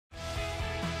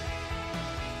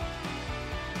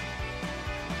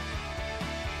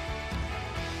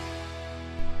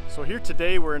So here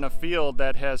today we're in a field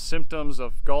that has symptoms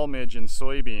of gall midge in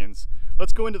soybeans.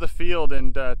 Let's go into the field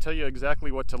and tell you exactly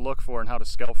what to look for and how to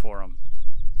scout for them.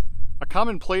 A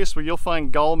common place where you'll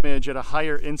find gall midge at a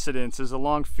higher incidence is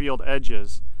along field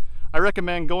edges. I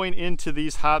recommend going into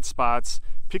these hot spots,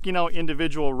 picking out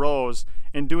individual rows,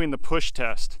 and doing the push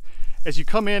test. As you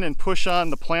come in and push on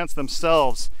the plants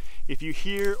themselves, if you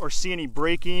hear or see any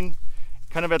breaking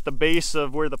kind of at the base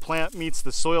of where the plant meets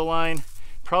the soil line,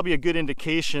 probably a good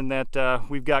indication that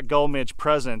we've got gall midge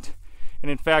present.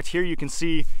 And in fact, here you can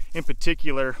see in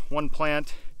particular one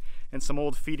plant and some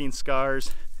old feeding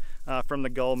scars from the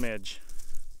gall midge.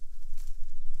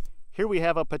 Here we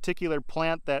have a particular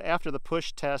plant that after the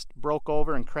push test broke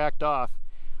over and cracked off.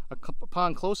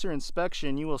 Upon closer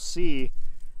inspection, you will see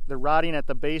the rotting at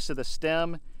the base of the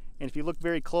stem, and if you look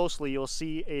very closely, you'll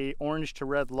see a orange to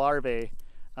red larvae.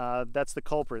 That's the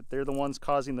culprit. They're the ones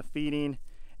causing the feeding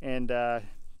and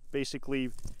basically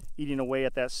eating away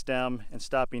at that stem and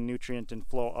stopping nutrient and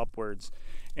flow upwards.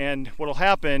 And what will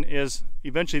happen is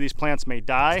eventually these plants may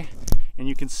die, and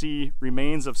you can see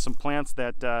remains of some plants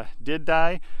that did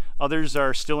die. Others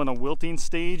are still in a wilting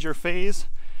stage or phase.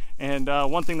 And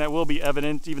one thing that will be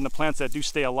evident, even the plants that do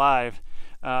stay alive,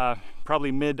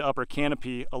 probably mid to upper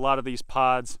canopy, a lot of these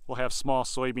pods will have small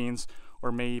soybeans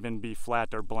or may even be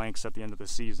flat or blanks at the end of the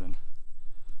season.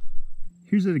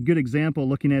 Here's a good example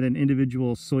looking at an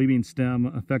individual soybean stem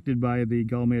affected by the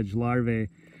gall midge larvae.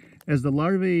 As the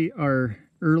larvae are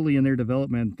early in their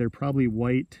development, they're probably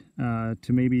white to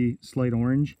maybe slight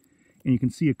orange, and you can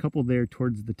see a couple there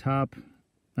towards the top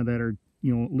that are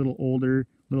a little older, a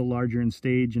little larger in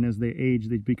stage, and as they age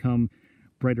they become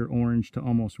brighter orange to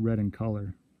almost red in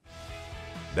color.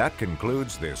 That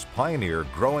concludes this Pioneer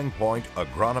Growing Point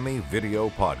Agronomy video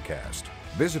podcast.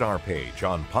 Visit our page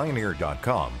on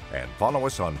pioneer.com and follow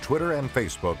us on Twitter and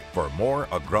Facebook for more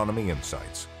agronomy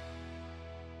insights.